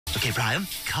Okay, Brian,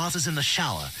 Carter's in the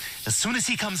shower. As soon as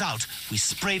he comes out, we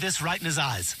spray this right in his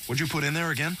eyes. What'd you put in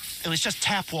there again? It was just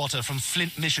tap water from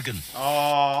Flint, Michigan.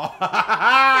 Oh.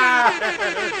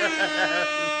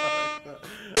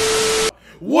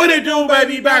 What it do,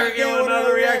 baby? Back again with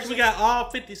another reaction. We got all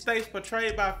 50 states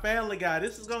portrayed by Family Guy.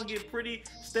 This is gonna get pretty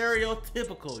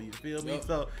stereotypical, you feel me?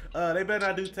 So they better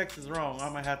not do Texas wrong. I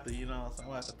might have to, you know, so I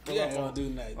might have to pull up on do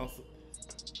nothing.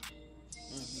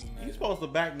 You supposed to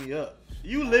back me up.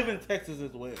 You live in Texas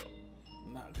as well.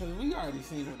 Nah, because we already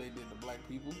seen what they did to black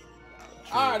people. True.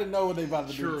 I already know what they about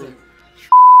to do to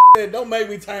Texas. Don't make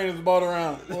me turn this boat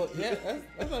around. Well, yeah,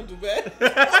 that's not too bad.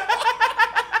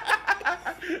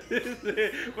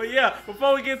 But yeah,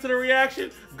 before we get to the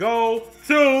reaction, go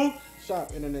to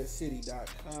shop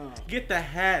InternetCity.com. Get the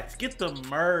hats, get the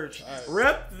merch, right.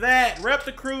 Rep that, rep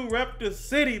the crew, rep the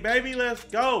city, baby. Let's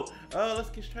go. Let's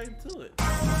get straight into it.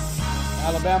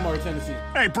 Alabama or Tennessee?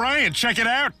 Hey, Brian, check it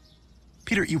out.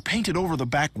 Peter, you painted over the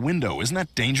back window. Isn't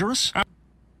that dangerous?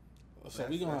 So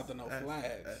we gonna have to know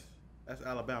flags. That's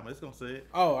Alabama. It's gonna say it.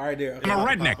 Oh, right there. Okay. I'm a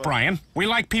redneck, Brian. We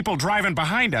like people driving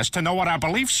behind us to know what our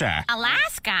beliefs are.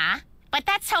 Alaska? But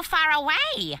that's so far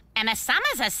away. And the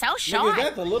summers are so short. Is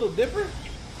that the Little Dipper?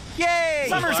 Yay!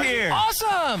 Summer's here!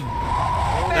 Awesome!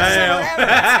 Damn.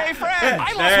 Hey, friend!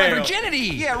 I lost my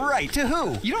virginity! Yeah, right. To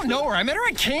who? You don't know her. I met her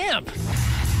at camp.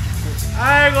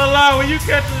 I ain't gonna lie, when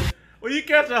you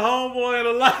catch a homeboy in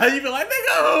a lie, you be like,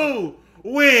 nigga, who?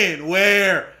 When?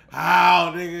 Where?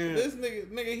 How, nigga? This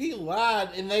nigga, he lied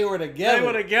and they were together. They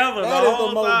were together That the is whole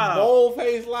the most time.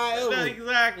 bold-faced lie ever. Yeah,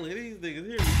 exactly. These niggas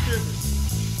here be tripping.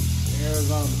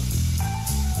 Arizona.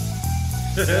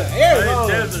 Arizona.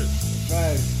 Desert.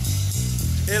 Right.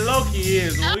 It low-key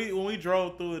is. When we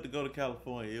drove through it to go to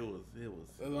California, it was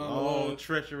all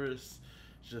treacherous.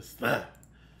 Just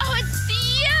Oh, it's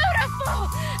beautiful!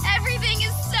 Everything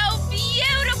is so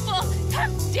beautiful!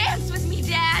 Come dance with me,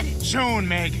 Dad! Soon,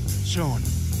 Meg. Soon.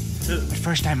 But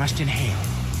first I must inhale.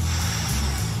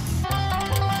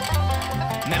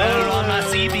 Never on my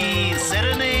CD, said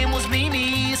her name was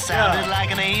Mimi. Sounded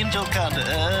like an angel come to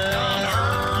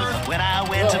earth. When I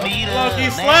went to meet her, Lucky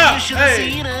man, slap. you should have Hey,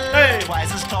 seen her. hey.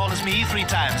 Twice as tall as me, 3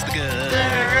 times the good.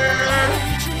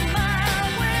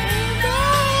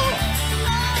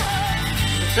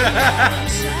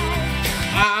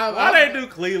 Why they do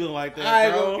Cleveland like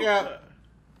that, bro?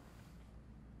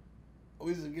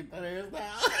 We should get that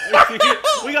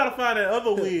hairstyle. We gotta find that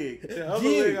other wig. The other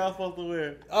wig I was supposed to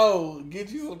wear. Oh, get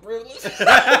you some privilege.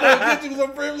 Get you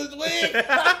some privilege wig.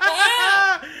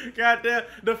 Goddamn.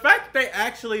 The fact that they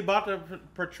actually about to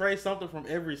portray something from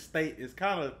every state is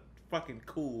kind of fucking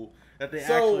cool. That they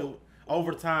actually,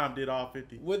 over time, did all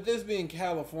 50. With this being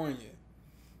California,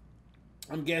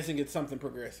 I'm guessing it's something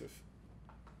progressive.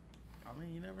 I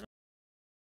mean, you never know.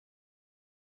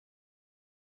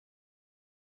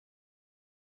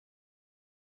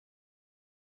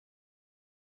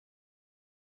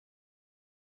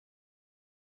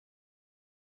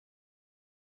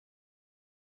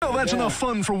 Well, that's enough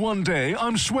fun for one day.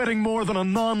 I'm sweating more than a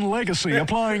non-legacy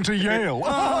applying to Yale.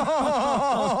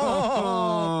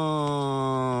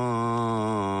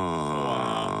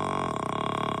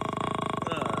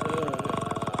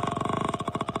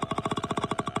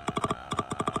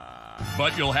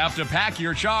 But you'll have to pack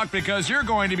your chalk because you're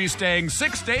going to be staying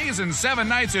 6 days and 7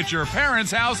 nights at your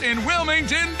parents' house in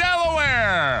Wilmington,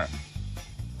 Delaware.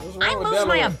 I moved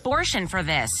my abortion for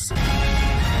this.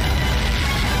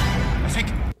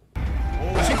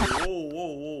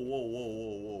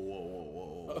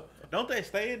 Whoa. Don't they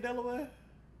stay in Delaware?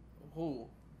 Who?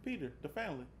 Peter, the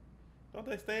family. Don't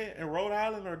they stay in Rhode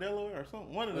Island or Delaware or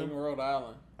something? One of them. In Rhode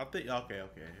Island. I think, okay.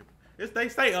 They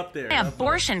stay up there. My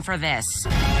abortion for this.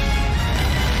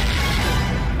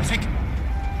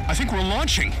 I think we're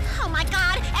launching. Oh my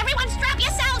God! Everyone strap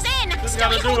yourselves in! Just Stewie,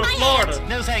 gotta do hold it my in Florida. hand!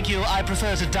 No, thank you. I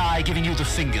prefer to die giving you the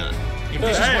finger. If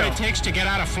this is what it takes to get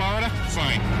out of Florida,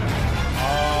 fine.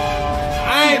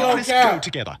 I ain't gonna Let's go count.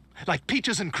 together, like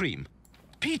peaches and cream.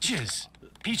 Peaches.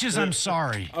 Peaches, I'm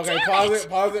sorry. Okay, pause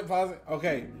it.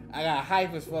 Okay, I got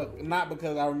hype as fuck. Not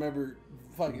because I remember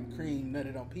fucking cream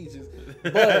nutted on peaches,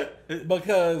 but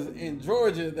because in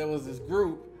Georgia there was this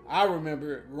group I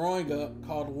remember growing up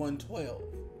called 112.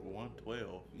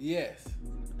 112? Yes.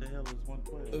 What the hell is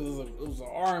 112? It was an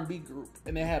R&B group,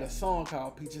 and they had a song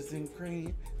called Peaches and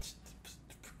Cream.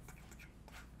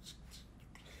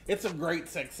 It's a great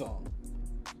sex song.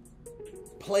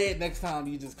 Play it next time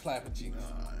you just clap at cheeks.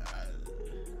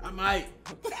 I might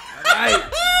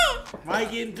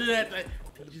get into that.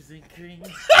 Peaches and cream.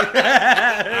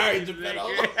 Alright,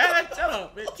 shut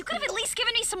up, bitch. You could have at least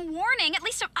given me some warning, at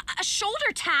least a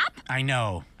shoulder tap. I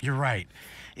know. You're right.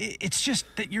 It's just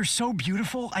that you're so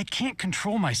beautiful, I can't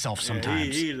control myself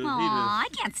sometimes. Aw, I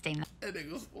can't stay mad That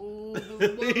nigga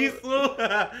smooth. He's smooth.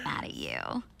 at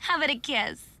you. How about a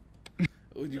kiss?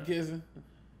 Would you kiss him?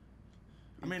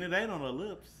 I mean, it ain't on her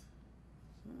lips.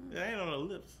 It ain't on her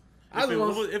lips. I If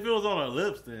was it was on her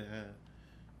lips, then.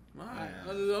 Alright,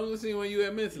 I'm just seeing where you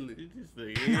at mentally.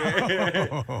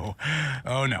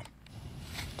 Oh, no.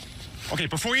 Okay,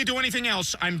 before you do anything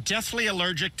else, I'm deathly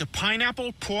allergic to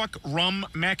pineapple, pork, rum,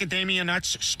 macadamia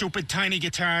nuts, stupid tiny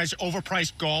guitars,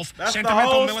 overpriced golf, That's the sentimental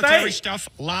whole military state. stuff,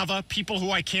 lava, people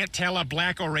who I can't tell are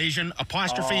black or Asian,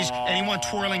 apostrophes, anyone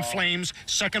twirling flames,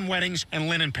 second weddings, and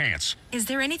linen pants. Is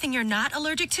there anything you're not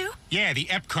allergic to? Yeah, the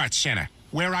Epcot Center,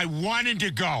 where I wanted to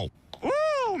go.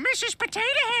 Ooh, Mrs. Potato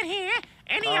Head here.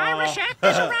 Any Irish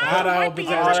actors around who might be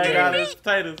interested in me?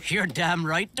 Potatoes. You're damn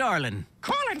right, darling.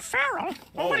 Colin Farrell?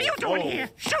 What are you doing here?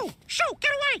 Shoo! Shoo!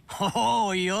 Get away!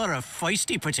 Oh, you're a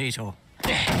feisty potato.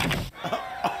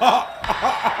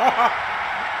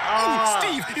 Oh,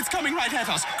 Steve, it's coming right at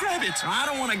us. Grab it. I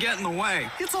don't want to get in the way.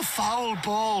 It's a foul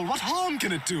ball. What harm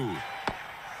can it do?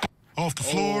 Off the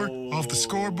floor, off the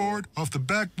scoreboard, off the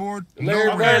backboard. Larry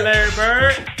Bird. Larry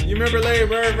Bird. You remember Larry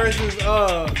Bird versus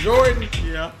Jordan?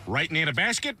 Yeah. Right near the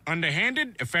basket,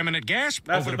 underhanded, effeminate gasp,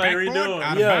 That's over the what they backboard, redoing.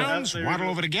 out of Yeah. bounds, That's what they waddle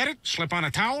redoing. over to get it, slip on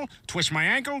a towel, twist my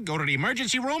ankle, go to the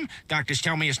emergency room. Doctors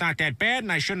tell me it's not that bad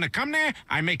and I shouldn't have come there.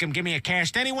 I make them give me a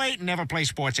cast anyway, never play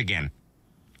sports again.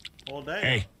 All day.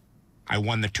 Hey, I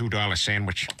won the $2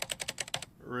 sandwich.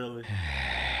 Really?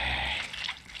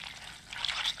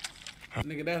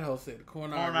 Nigga, that hoe said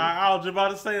cornography. I was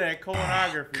about to say that.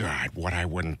 Cornography. God, what I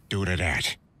wouldn't do to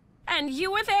that. And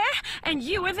you were there, and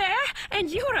you were there, and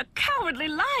you were a cowardly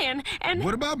lion, and...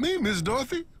 What about me, Miss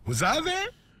Dorothy? Was I there?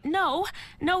 No,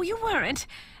 you weren't.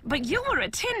 But you were a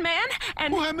tin man,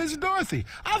 and... Why, Miss Dorothy,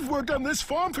 I've worked on this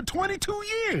farm for 22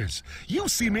 years. You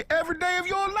see me every day of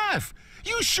your life.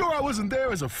 You sure I wasn't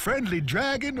there as a friendly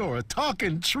dragon or a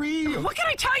talking tree? Or... What can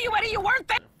I tell you, Eddie? You weren't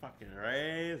there. Fucking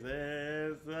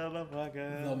racist,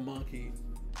 motherfucker. The monkey.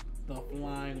 The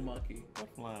flying monkey. What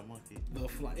flying monkey?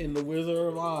 In the Wizard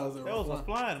of Oz. That was a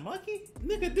flying monkey?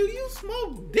 Nigga, do you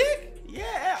smoke dick?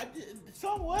 Yeah,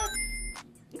 somewhat.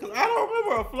 Because I don't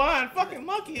remember a flying fucking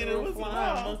monkey in There it. were Was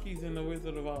flying monkeys in the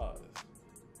Wizard of Oz.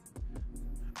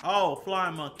 Oh,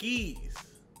 flying monkeys.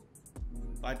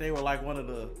 Like they were like one of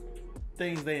the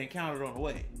things they encountered on the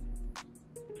way.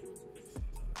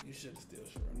 You should still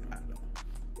sure.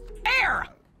 Air!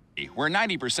 Where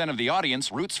 90% of the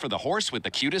audience roots for the horse with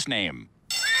the cutest name.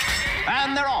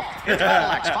 And they're off. It's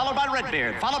Battleaxe, followed by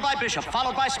Redbeard, followed by Bishop,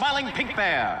 followed by Smiling Pink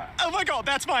Bear. Oh my God,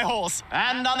 that's my horse.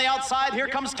 And on the outside, here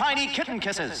comes Tiny Kitten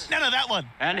Kisses. No, that one.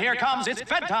 And here comes It's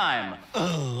Bedtime.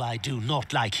 Oh, I do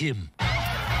not like him.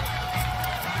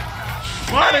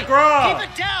 Mardi Gras! Keep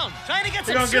it down. Trying to get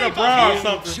You're some gonna get a sleep bra up or here.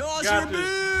 something. Jaws Got your to.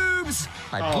 boobs.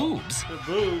 My Oh, boobs? The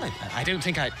boobs. I don't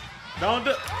think I... Don't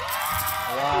do.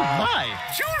 My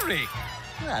jewelry.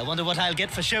 I wonder what I'll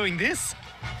get for showing this.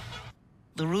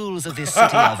 The rules of this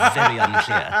city are very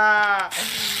unclear.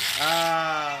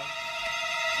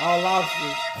 All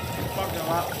lobsters. Fucking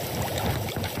lobster.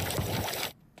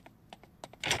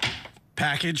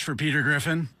 Package for Peter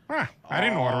Griffin. Huh, I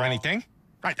didn't order anything.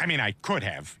 I mean, I could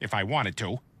have if I wanted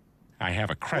to. I have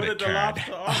a What credit did the card.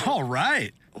 lobster order? All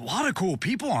right. A lot of cool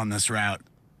people on this route.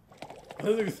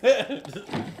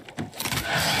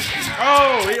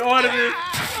 Oh, he ordered it.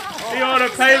 He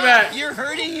ordered payback. You're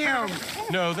hurting him.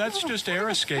 No, that's just air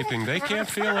escaping. They can't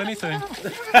feel anything.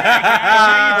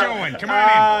 How you doing? Come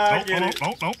on in. get it.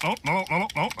 No.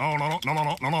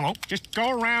 Just go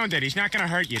around it. He's not gonna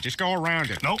hurt you. Just go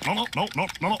around it. No. All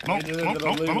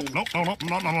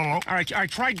right, I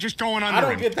tried just going under I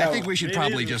don't him. get that. I think we should Me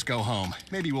probably neither. just go home.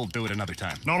 Maybe we'll do it another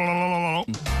time. No.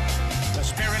 The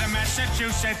spirit of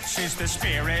Massachusetts is the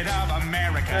spirit of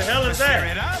America. The hell is the that?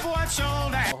 spirit of what's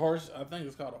old and... A horse, I think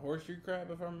it's called a horseshoe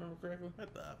crab, if I remember correctly.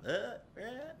 What the fuck?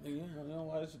 You know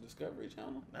why it's a Discovery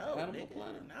Channel? No, Animal nigga.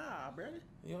 Planet. Nah, brother.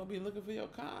 You don't be looking for your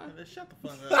kind. Shut the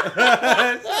fuck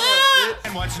up.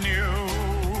 And what's new?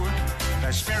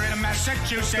 The spirit of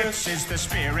Massachusetts is the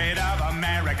spirit of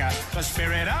America. The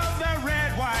spirit of the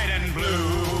red, white, and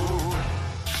blue.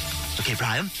 Okay,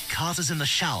 Brian, Carter's in the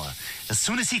shower. As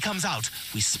soon as he comes out,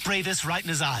 we spray this right in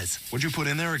his eyes. What'd you put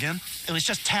in there again? It was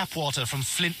just tap water from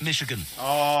Flint, Michigan.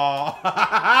 Oh.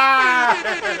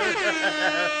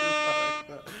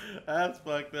 That's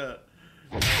fucked up.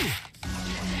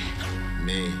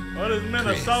 Me, What is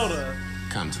Minnesota?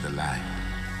 come to the light.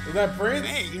 Is that Prince?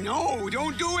 Hey, no,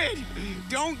 don't do it.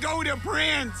 Don't go to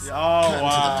Prince. Oh, Come to the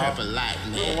wow. purple light,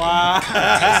 man. Wow.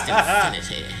 Taste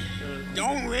infinity.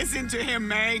 Don't listen to him,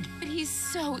 Meg. But he's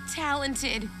so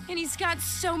talented, and he's got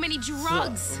so many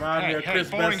drugs. Hey,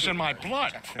 bowling's in my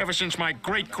blood. Ever since my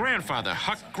great-grandfather,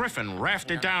 Huck Griffin,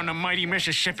 rafted down the mighty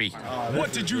Mississippi.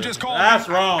 What did you just call me? That's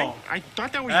wrong. I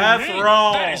thought that was your name. That's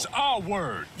wrong. That is our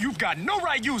word. You've got no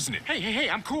right using it. Hey,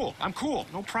 I'm cool. I'm cool.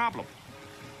 No problem.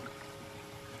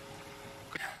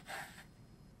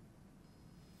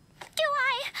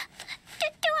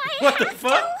 What the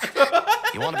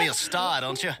fuck? You want to be a star,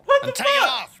 don't you? What the And take it fuck?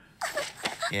 off.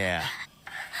 Yeah,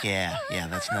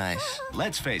 that's nice.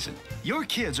 Let's face it, your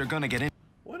kids are gonna get in.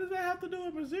 What does that have to do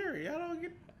with Missouri? I don't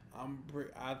get.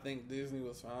 I think Disney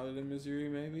was founded in Missouri,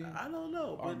 maybe. I don't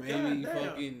know. Or But maybe goddamn.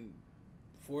 fucking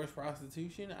forced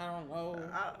prostitution. I don't know.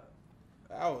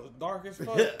 That was dark as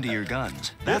fuck. To your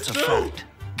guns. That's a fact.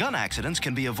 Gun accidents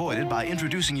can be avoided by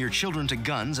introducing your children to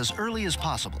guns as early as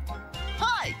possible.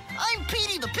 Hi, I'm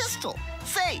Petey the Pistol.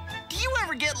 Say, do you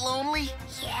ever get lonely?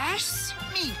 Yes?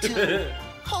 Me too.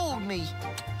 Hold me.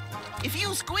 If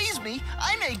you squeeze me,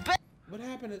 I make bad What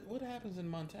happens in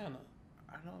Montana?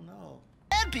 I don't know.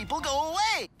 people go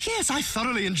away. Yes, I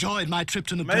thoroughly enjoyed my trip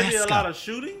to Nebraska. Maybe a lot of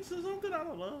shootings or something? I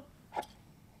don't know.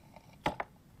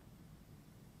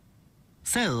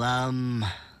 So,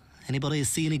 anybody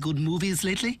see any good movies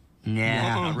lately?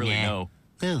 Nah, not really, no.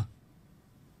 Oh.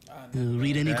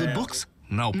 Read any good books?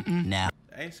 No. No.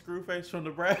 Ain't Screwface from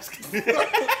Nebraska?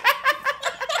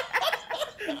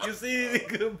 You see any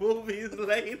good movies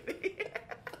lately?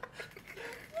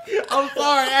 I'm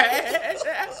sorry.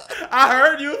 I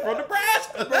heard you from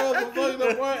Nebraska. Bro,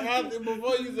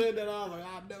 before you said that, I was like,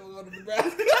 I'll never go to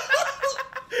Nebraska.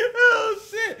 Oh,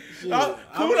 shit.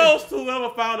 Kudos to whoever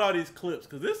found all these clips,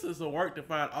 because this is some work to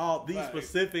find all these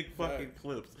specific fucking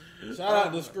clips. Shout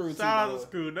out to Screw. Shout out to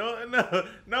Screw.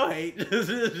 No hate. It's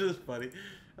just funny.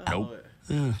 Nope.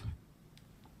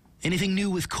 Anything new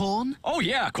with corn? Oh,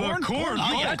 yeah, corn. Corn.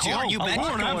 Oh, yeah, corn. You bet.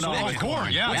 Corn, absolutely.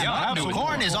 Corn, yeah, absolutely.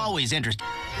 Corn is always interesting.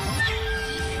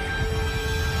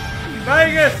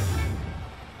 Vegas!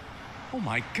 Oh,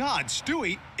 my God,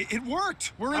 Stewie, it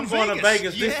worked. We're in I'm Vegas. going to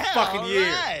Vegas this fucking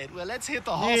year. Right. Well, let's hit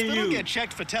the Me and hospital, you. get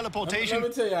checked for teleportation. Let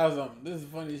me tell y'all something. This is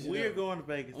funny shit. We're going to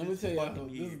Vegas. Let me tell y'all something.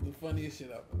 This is the funniest shit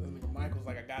ever. Michael's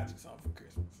like, I got you something for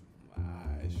Christmas. I'm like,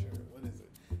 alright, sure. What is it?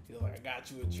 He was like, I got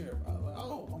you a trip. I was like,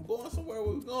 oh, I'm going somewhere.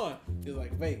 Where we going? He was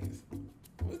like, Vegas.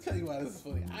 Let me tell you why this is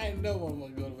funny. I ain't know I'm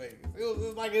gonna go to Vegas. It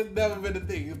was like it's never been a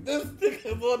thing. If this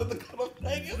nigga wanted to go to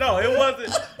Vegas. No, it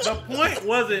wasn't. The point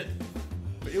wasn't.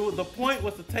 The point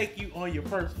was to take you on your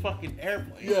first fucking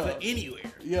airplane to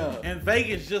anywhere. Yeah. And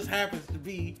Vegas just happens to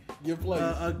be your place,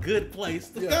 a good place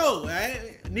to go.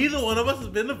 Right? Neither one of us has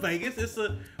been to Vegas.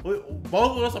 Both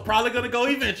of us are probably gonna go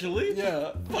eventually.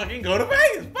 Yeah. Fucking go to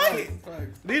Vegas.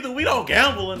 Vegas. Neither we don't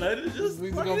gamble or nothing. It's just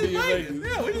we just gonna be in Vegas.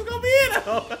 Yeah, we just gonna be in it.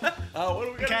 What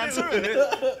are we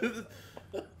gonna do?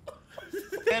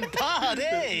 And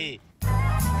party.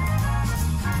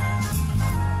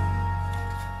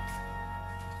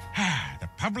 The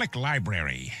public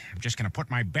library. I'm just gonna put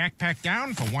my backpack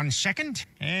down for 1 second,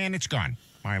 and it's gone.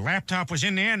 My laptop was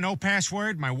in there, no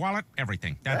password, my wallet,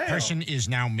 everything. That person is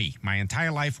now me. My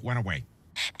entire life went away.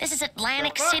 This is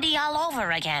Atlantic City all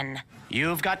over again.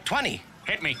 You've got 20.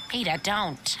 Hit me. Peter,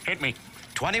 don't. Hit me.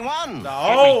 21. The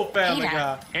whole family Peter.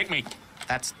 guy. Hit me.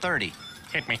 That's 30.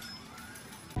 Hit me.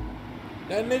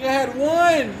 That nigga had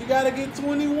 1. You gotta get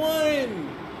 21.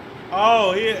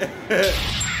 Oh, yeah.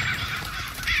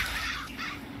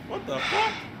 What the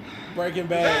fuck? Breaking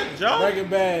Bad. Breaking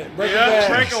Bad.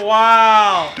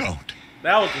 Wow. Don't.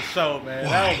 That was the show, man.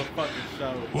 Why? That was a fucking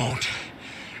show. Won't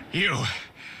you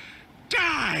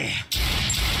die?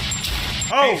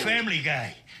 Oh. Hey, Family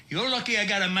Guy. You're lucky I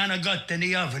got a man of gut in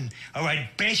the oven, or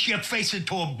I'd bash your face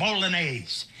into a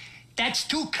bolognese. That's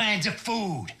 2 kinds of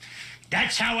food.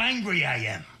 That's how angry I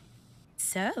am.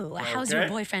 So, how's your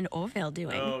boyfriend Orville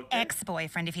doing?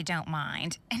 Ex-boyfriend, if you don't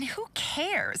mind. And who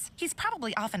cares? He's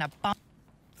probably off in a bum.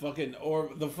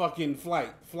 The fucking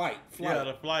flight. Yeah,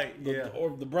 the flight. Yeah.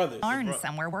 Or the brothers. Barn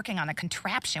somewhere working on a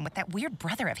contraption with that weird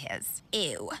brother of his.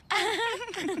 Ew.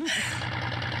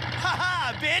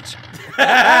 Ha-ha, bitch!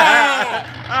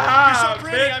 You're so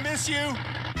pretty, I miss you.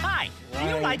 Hi. Do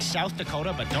you like South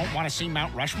Dakota but don't want to see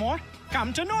Mount Rushmore?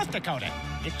 Come to North Dakota.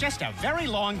 It's just a very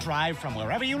long drive from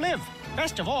wherever you live.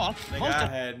 Best of all, Nigga, I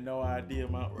had no idea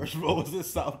Mount Rushmore was in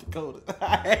South Dakota.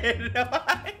 I had no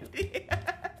idea.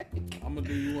 I'm gonna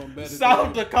do you one better.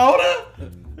 South Dakota?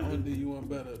 I'm gonna do you one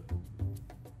better.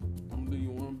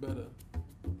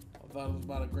 I thought it was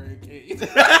about a Grand Canyon.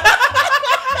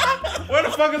 Where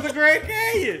the fuck is the Grand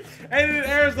Canyon? Ain't it in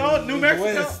Arizona? New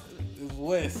Mexico? It's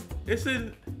west. It's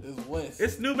west.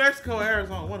 It's New Mexico,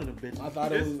 Arizona. One of them bitches.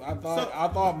 I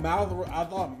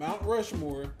thought Mount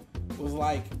Rushmore was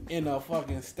like in a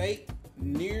fucking state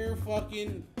near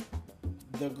fucking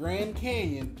the Grand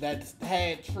Canyon that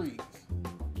had trees.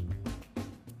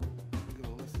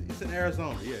 It's in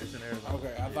Arizona. Yeah, it's in Arizona.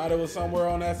 Okay, I thought it was somewhere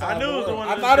on that side. I knew it was the one.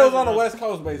 I thought it was on the West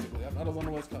Coast, basically. I thought it was on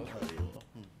the West Coast.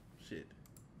 Shit.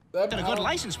 The good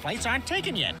license plates aren't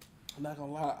taken yet. I'm not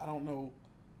gonna lie, I don't know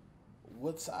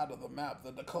what side of the map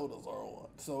the Dakotas are on,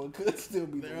 so it could still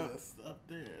be the West. Up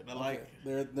there. They're like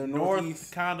they're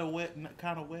north, kind of west.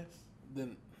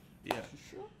 Then yeah,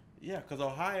 sure. Yeah, because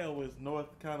Ohio is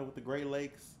north, kind of with the Great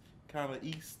Lakes, kind of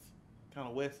east. Kind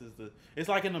of west is the. It's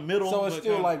like in the middle. So it's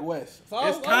still like west. So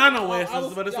it's kind of west,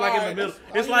 but it's like in the middle.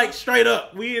 It's like straight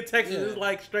up. We in Texas, it's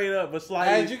like straight up, but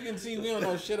slightly. As you can see, we don't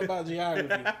know shit about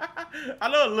geography. I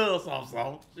know a little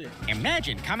something.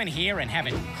 Imagine coming here and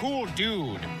having cool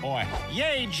dude, or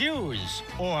yay Jews,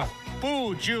 or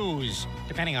boo Jews,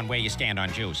 depending on where you stand on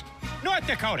Jews. North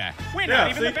Dakota. We're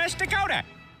not even the best Dakota.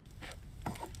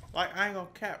 Like, I ain't gonna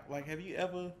cap. Like, have you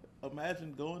ever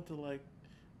imagined going to like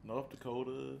North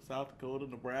Dakota, South Dakota,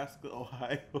 Nebraska,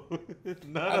 Ohio?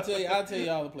 I'll tell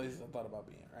you all the places I thought about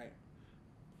being, right?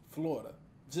 Florida.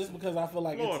 Just because I feel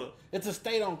like it's a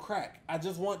state on crack. I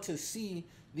just want to see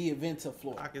the events of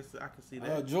Florida. I can see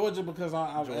that. Georgia, because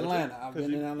I'm Atlanta. I've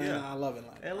been in Atlanta. Yeah. I love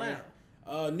Atlanta. Atlanta.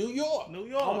 Right? New York.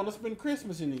 I want to spend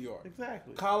Christmas in New York.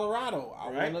 Exactly. Colorado. I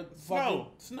want to fucking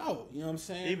snow. You know what I'm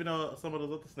saying? Even though some of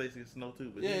those other states get snow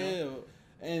too. But yeah.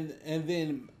 And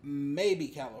then maybe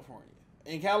California.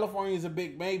 And California is a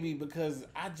big maybe because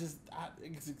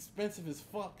it's expensive as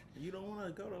fuck. You don't want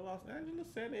to go to Los Angeles,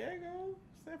 San Diego,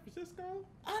 San Francisco?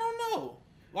 I don't know.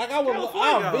 Like, I would.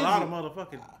 California got a lot of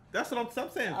motherfucking. That's what I'm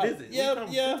saying. Visit. We're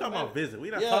talking about visit.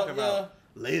 We're not talking about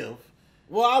live.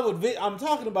 Well, I'm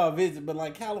talking about visit, but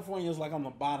like California is like on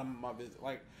the bottom of my visit.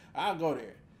 Like, I'll go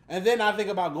there, and then I think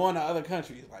about going to other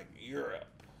countries like Europe.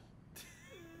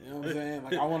 You know what I'm saying?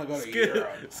 Like, I want to go to Europe.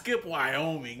 Skip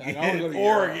Wyoming. Like, I want to go to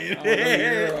Oregon.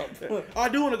 Europe. I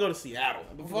do want to go to Seattle.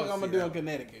 What the fuck I'm going to do in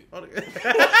Connecticut? What the fuck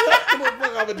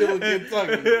I'm going to do in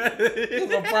Kentucky?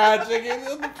 Some fried chicken?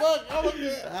 What the fuck? It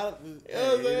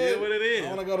is what it is. I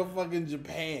want to go to fucking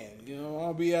Japan. You know, I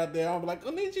want to be out there. I want to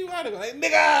be like, konnichiwa. I go, hey,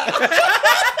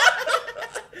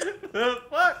 nigga.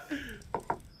 What?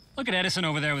 Look at Edison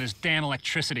over there with his damn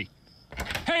electricity.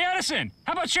 Hey, Edison,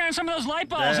 how about sharing some of those light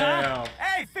bulbs, huh?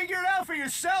 Hey, figure it out for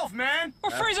yourself, man. We're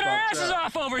freezing our asses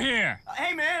off over here.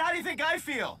 Hey, man, how do you think I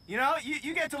feel? You know,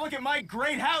 you get to look at my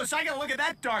great house. I get to look at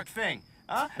that dark thing.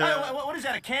 Huh? What is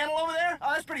that, a candle over there?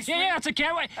 Oh, that's pretty sweet. Yeah, it's a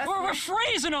candle. We're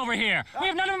freezing over here. We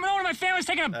have none of my family's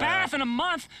taking a bath in a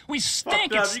month. We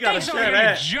stink. It stinks over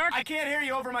here, you jerk. I can't hear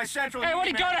you over my central. Hey, what do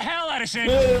you go to hell, Edison?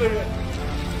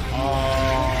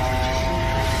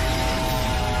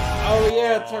 Oh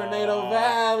yeah, Tornado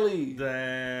Valley.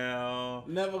 Damn.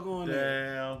 Never going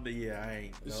there. Damn. Yeah, I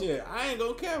ain't. No. Shit, I ain't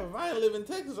gonna care. If I ain't live in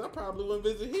Texas, I probably wouldn't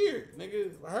visit here.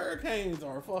 Nigga, hurricanes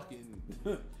are fucking.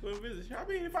 Wouldn't visit. I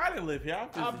mean, if I didn't live here,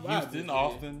 I'd visit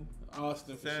Houston,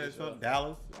 Austin, San Antonio,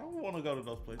 Dallas. I want to go to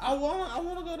those places. I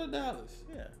want to go to Dallas.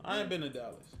 Yeah. I ain't been to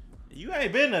Dallas. You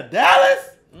ain't been to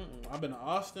Dallas? I've been to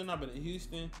Austin. I've been to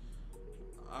Houston.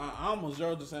 I almost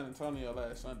drove to San Antonio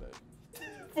last Sunday.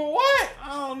 For what?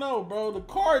 I don't know, bro. The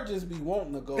car just be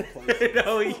wanting to go places.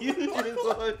 No, you just want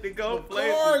to go places.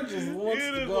 The car just wants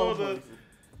to go places.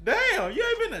 Damn, you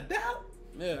ain't been to Dallas?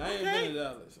 Yeah, I ain't been to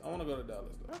Dallas. I want to go to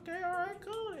Dallas, though. Okay, all right,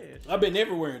 cool then. I've been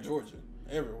everywhere in Georgia.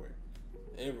 Everywhere.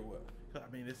 I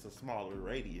mean, it's a smaller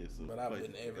radius. But I've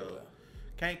been everywhere.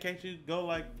 Can't you go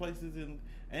like places in,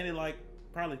 ain't it like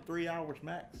probably 3 hours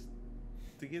max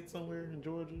to get somewhere in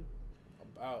Georgia?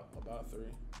 About 3.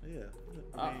 Yeah.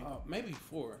 Maybe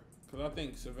 4. Because I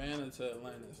think Savannah to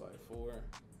Atlanta is like 4.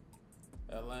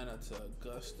 Atlanta to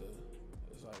Augusta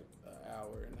is like an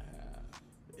hour and a half.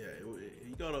 Yeah,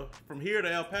 you go to from here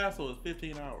to El Paso is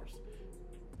 15 hours.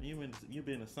 You been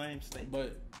in the same state.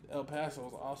 But El Paso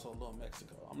is also Little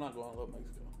Mexico. I'm not going to Little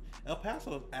Mexico. El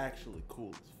Paso is actually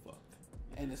cool as fuck.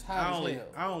 And it's hot as hell.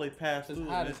 I only passed through. It's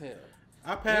hot as hell.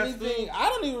 I passed through.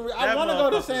 I want to go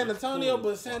to San Antonio,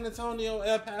 but San Antonio,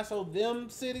 El Paso,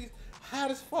 them cities, hot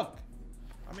as fuck.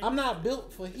 I mean, I'm not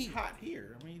built for heat. It's hot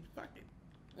here. I mean, fuck it.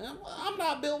 I'm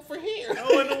not built for here.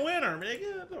 Oh, in the winter,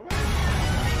 nigga. Oh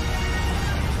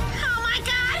my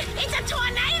God! It's a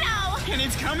tornado! And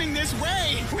it's coming this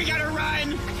way. We gotta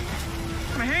run.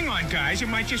 Well, hang on, guys. It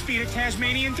might just be the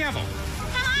Tasmanian devil.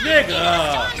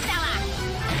 Nigga.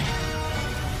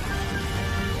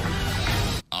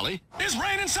 Ollie? It's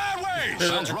raining sideways.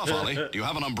 Sounds rough, Ollie. Do you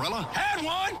have an umbrella? Had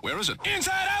one. Where is it?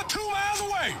 Inside out, 2 miles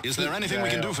away. Is there anything we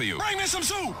can do for you? Bring me some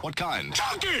soup. What kind?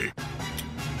 Chunky.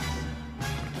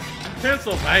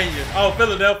 Pennsylvania. Oh,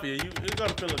 Philadelphia. You go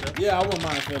to Philadelphia. Yeah, I wouldn't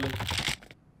mind Philly.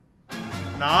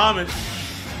 Nah, Amish.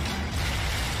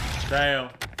 Damn.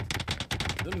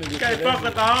 You can't fuck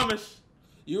with the Amish.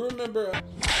 You remember?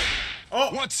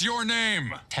 Oh, what's your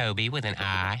name? Toby with an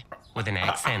I, with an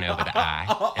accent over the I,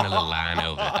 and a little line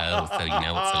over the O, so you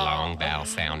know it's a long vowel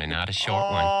sound and not a short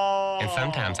one. And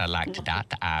sometimes I like to dot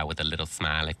the I with a little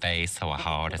smiley face or a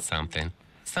heart or something.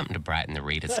 Something to brighten the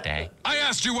reader's day. I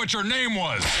asked you what your name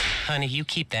was. Honey, you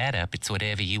keep that up. It's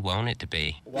whatever you want it to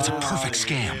be. It's a perfect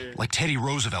scam, like Teddy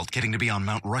Roosevelt getting to be on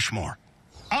Mount Rushmore.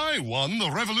 I won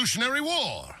the Revolutionary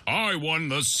War. I won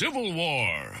the Civil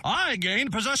War. I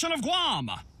gained possession of Guam.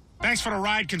 Thanks for the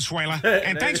ride, Consuela.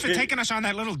 And thanks for taking us on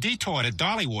that little detour to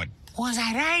Dollywood. Was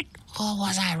I right or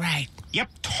was I right? Yep,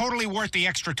 totally worth the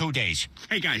extra 2 days.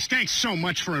 Hey, guys, thanks so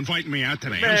much for inviting me out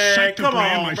today. Man, I'm psyched to come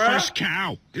brand on, my bruh. first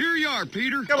cow. Here you are,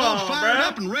 Peter. Come all on, fired bruh.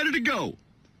 up and ready to go.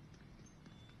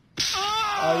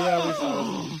 Oh yeah, we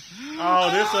saw this.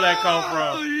 Oh, this where that come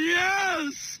Oh, from.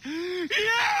 yes!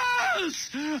 Yes!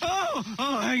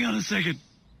 Oh, hang on a second.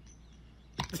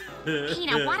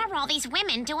 Peter, what are all these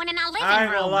women doing in our living I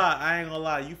ain't room? gonna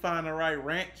lie. You find the right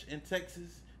ranch in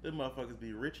Texas, them motherfuckers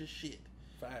be rich as shit.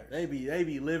 Facts. They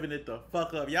be living it the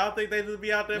fuck up. Y'all think they just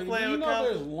be out there Nigga, playing do you with know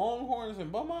college? there's Longhorns in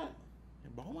Beaumont?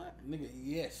 In Beaumont? Nigga,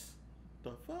 yes.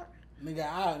 The fuck? Nigga,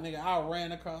 I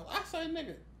ran across. I say,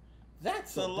 nigga,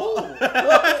 that's a The bull. law.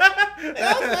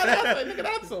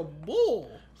 That's a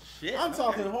bull. Shit. I'm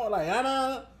talking hard, like,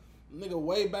 nigga,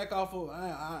 way back off of.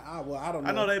 I don't know.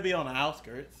 I know they be on the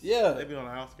outskirts. Yeah, They be on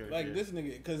the outskirts. like yeah. this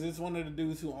nigga, because it's one of the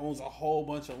dudes who owns a whole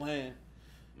bunch of land.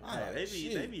 I'm Yeah, like, they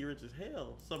shit. be rich as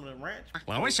hell. Some of them ranch.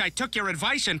 Well, I wish I took your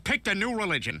advice and picked a new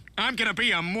religion. I'm gonna be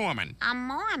a Mormon. A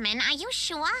Mormon? Are you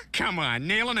sure? Come on,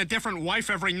 nailing a different wife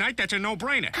every night, that's a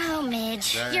no-brainer. Oh,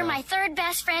 Midge, you're my third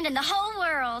best friend in the whole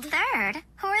world. Third?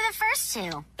 Who are the first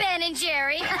two? Ben and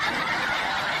Jerry.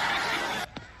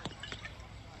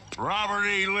 Robert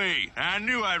E. Lee, I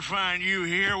knew I'd find you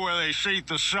here where they seat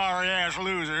the sorry-ass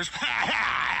losers.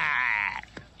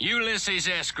 Ulysses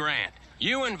S. Grant,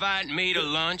 you invite me to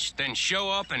lunch, then show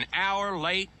up an hour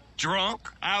late, drunk?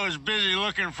 I was busy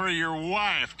looking for your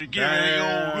wife to give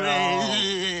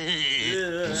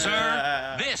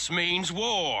Sir, this means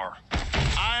war.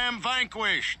 I am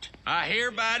vanquished. I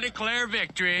hereby declare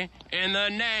victory in the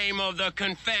name of the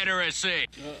Confederacy.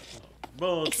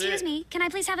 Bullshit. Excuse me, can I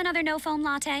please have another no-foam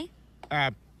latte?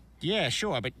 Yeah,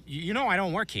 sure, but you know I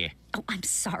don't work here. Oh, I'm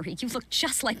sorry. You look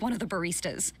just like one of the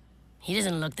baristas. He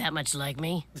doesn't look that much like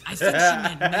me. I think she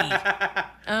meant me.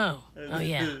 Oh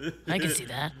yeah, I can see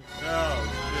that. Oh,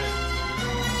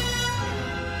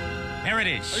 There it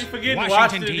is. Are you forgetting Washington,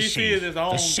 Washington, D.C. is its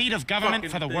own the seat of government fucking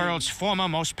for the thing. world's former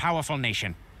most powerful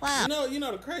nation. Wow. You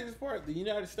know the craziest part? The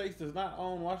United States does not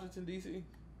own Washington, D.C.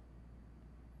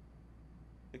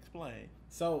 Explain.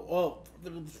 So, well,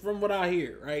 from what I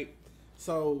hear, right?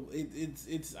 So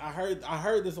it's I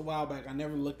heard this a while back. I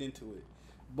never looked into it,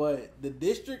 but the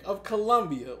District of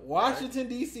Columbia, Washington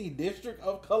D.C. District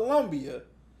of Columbia,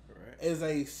 is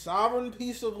a sovereign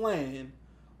piece of land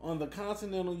on the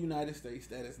continental United States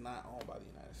that is not owned by the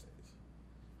United States.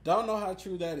 Don't know how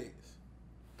true that is.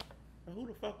 Who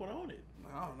the fuck would own it?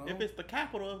 I don't know. If it's the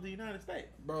capital of the United States.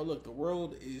 Bro, look, the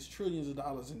world is trillions of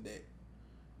dollars in debt.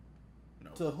 No.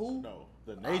 To who? No,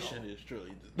 the nation is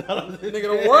trillions of dollars. Nigga,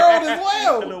 the world as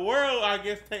well. The world, I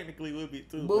guess, technically would be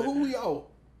too. But who we owe?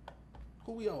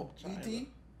 Who we owe? China. E.T.?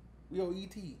 We owe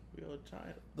E.T. We owe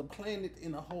China. The planet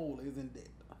in a whole is in debt.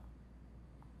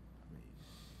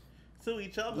 To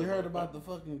each other. You heard about the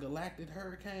fucking galactic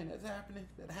hurricane that's happening?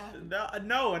 That happened?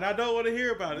 No, and I don't want to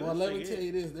hear about it. Well, This let me thing tell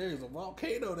you this. There's a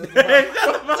volcano that's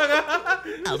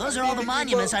Oh, those are all the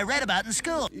monuments I read about in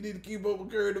school. You need to keep up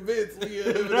with current events.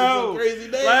 No,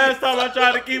 crazy days. last time I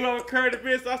tried to keep up with current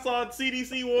events, I saw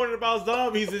CDC warning about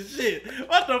zombies and shit.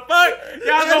 What the fuck?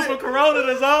 Y'all go from corona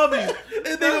to zombies.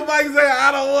 This nigga Mike say,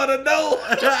 I don't want to know.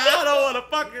 I don't want to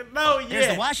fucking know yet. There's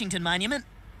the Washington Monument.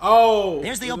 Oh.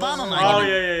 There's the Obama Oh, Monument.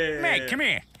 yeah. Meg, come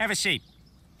here. Have a seat.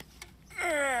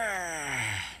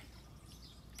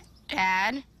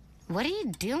 Dad, what are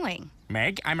you doing?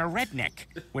 Meg, I'm a redneck,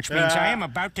 which means I am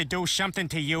about to do something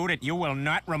to you that you will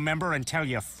not remember until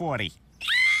you're 40.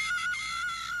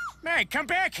 Meg, come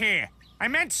back here. I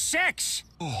meant sex.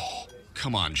 Oh,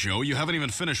 come on, Joe. You haven't even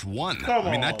finished one. Come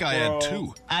I mean, that on, guy bro. had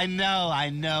two. I know.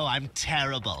 I'm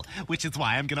terrible. Which is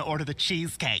why I'm gonna order the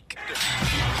cheesecake.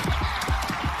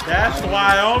 That's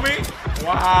Wyoming?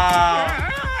 Wow.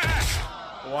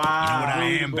 Wow. You know what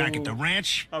I am back at the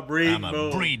ranch? A breeding I'm a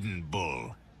bull. breeding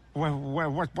bull.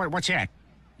 What's that?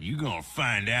 You gonna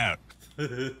find out.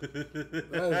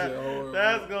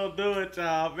 That's gonna do it,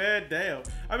 y'all. Man, damn.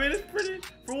 I mean, it's pretty,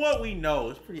 for what we know,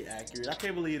 it's pretty accurate. I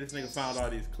can't believe this nigga found all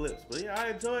these clips. But yeah, I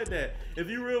enjoyed that. If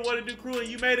you really want to do crew and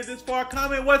you made it this far,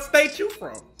 comment what state you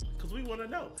from. Because we want to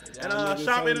know. And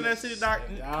shop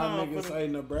InternetCity.com. Y'all niggas say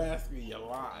Nebraska, you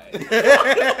lie.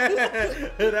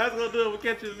 That's gonna do it. We'll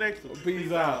catch you in the next one.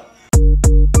 Peace out.